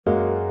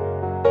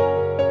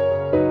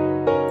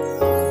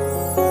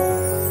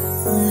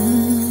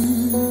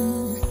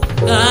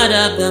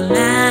God of the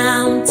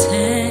mountains,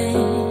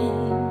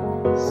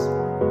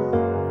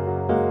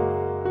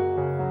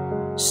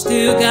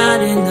 still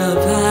God in the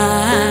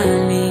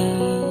valley,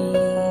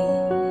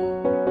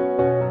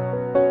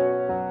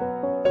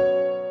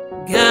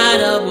 God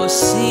of all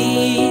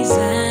seasons.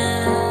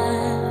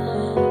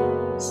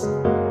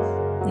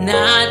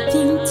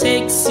 Nothing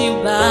takes you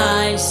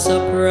by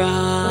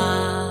surprise.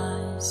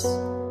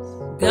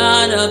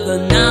 God of the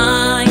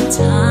night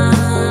times,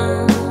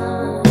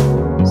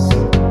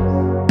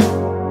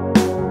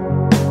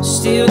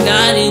 still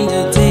God in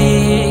the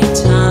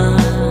daytimes,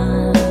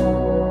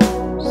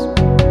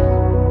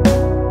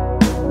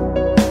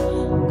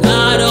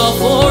 God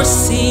of all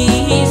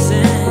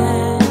seasons.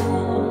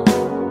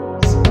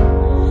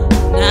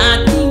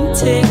 Nothing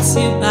takes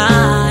you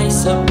by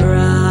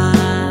surprise.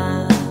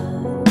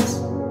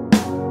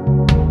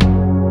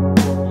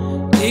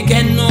 It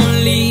can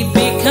only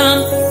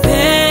become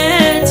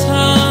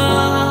better.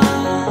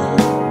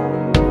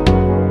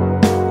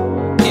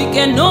 It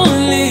can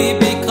only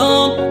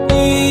become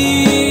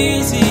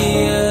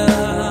easier.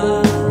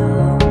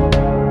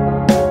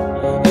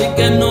 It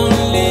can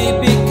only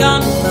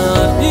become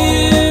more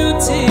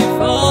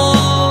beautiful.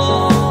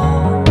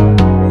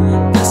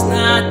 'Cause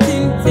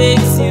nothing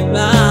takes you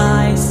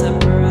by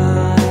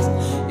surprise.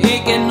 It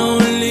can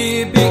only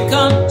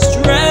become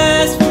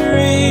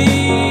stress-free.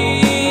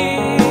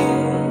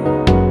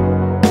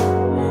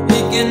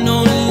 It can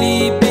only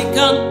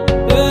become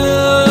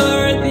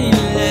burdenless.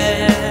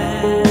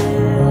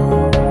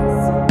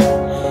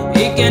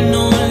 It can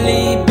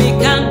only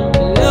become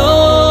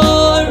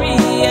glorious.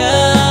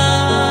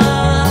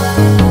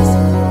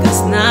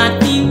 'Cause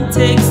nothing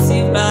takes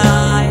you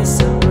by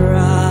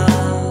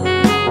surprise.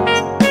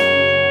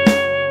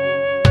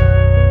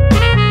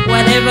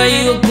 Whatever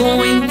you're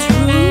going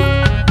through,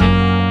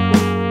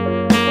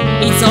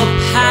 it's all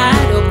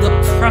part of the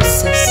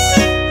process.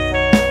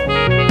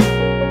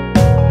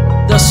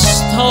 The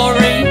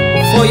story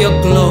for your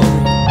glory.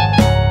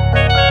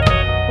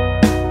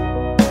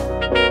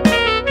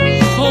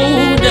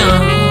 Hold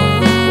on.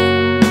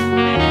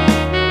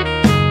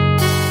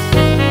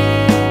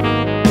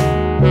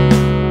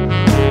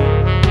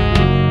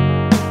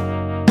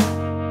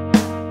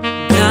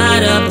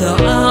 God of the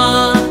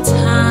odd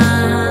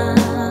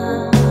times,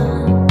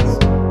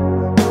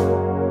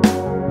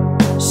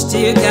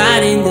 still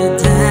God in the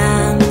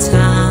damn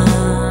times,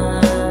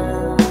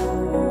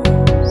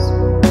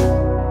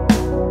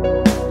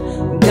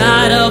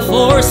 God of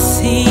all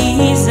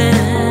seasons.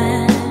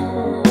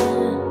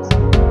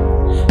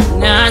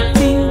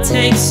 Nothing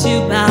takes you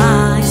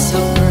by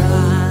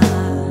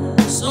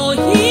surprise. So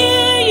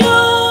here you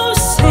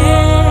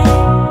say,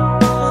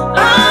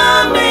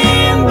 I'm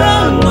in the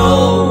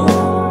know.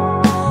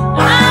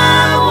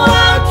 I'm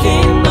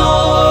working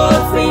all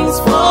things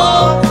for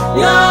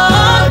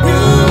your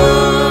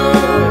good.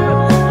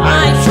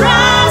 I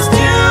trust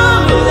you,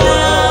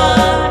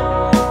 Lord.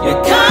 You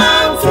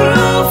come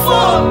through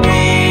for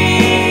me.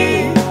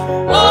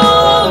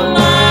 Oh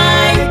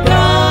my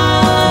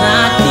God,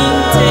 nothing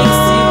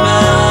takes you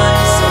by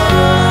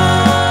surprise.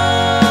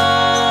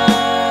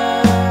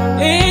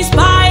 In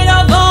spite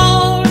of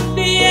all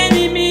the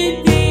enemy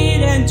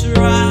didn't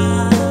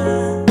try,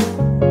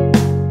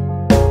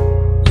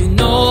 you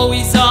know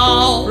it's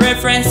all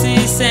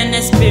references and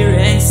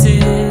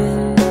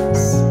experiences.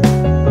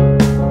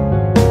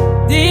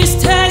 These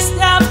tests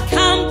have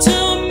come to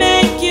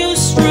make you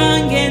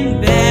strong and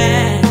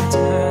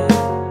better.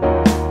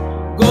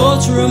 Go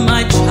through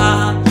my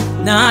child,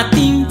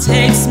 nothing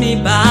takes me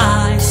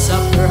by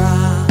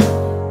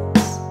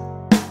surprise.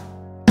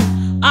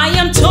 I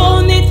am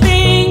turning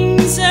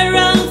things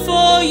around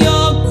for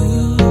your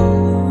good.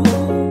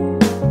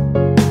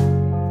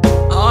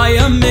 I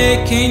am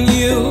making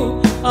you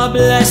a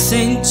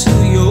blessing to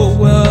your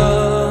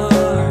world.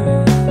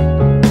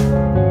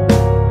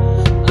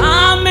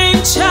 I'm in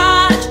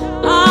charge,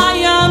 I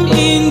am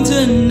in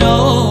the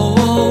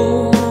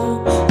know.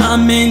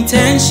 I'm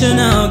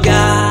intentional,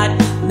 God,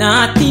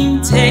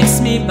 nothing takes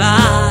me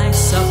by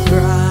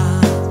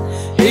surprise.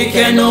 It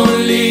can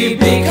only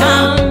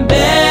become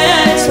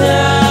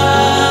better.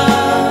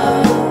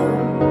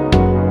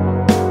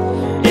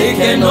 It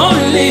can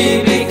only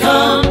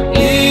become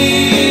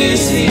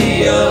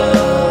easier.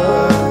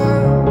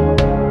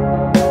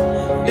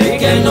 It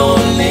can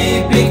only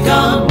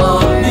become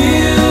more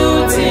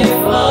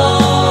beautiful.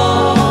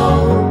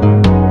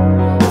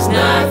 'Cause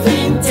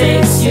nothing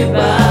takes you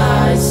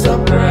by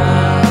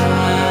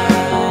surprise.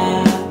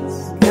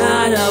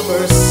 God of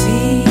our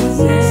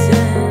seasons,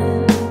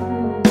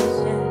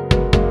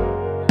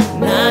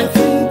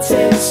 nothing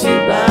takes you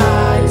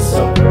by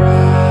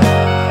surprise.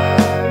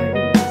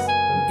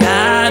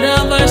 God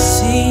of our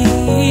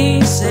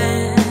seasons,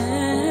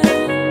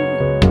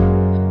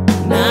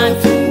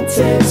 nothing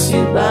takes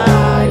you by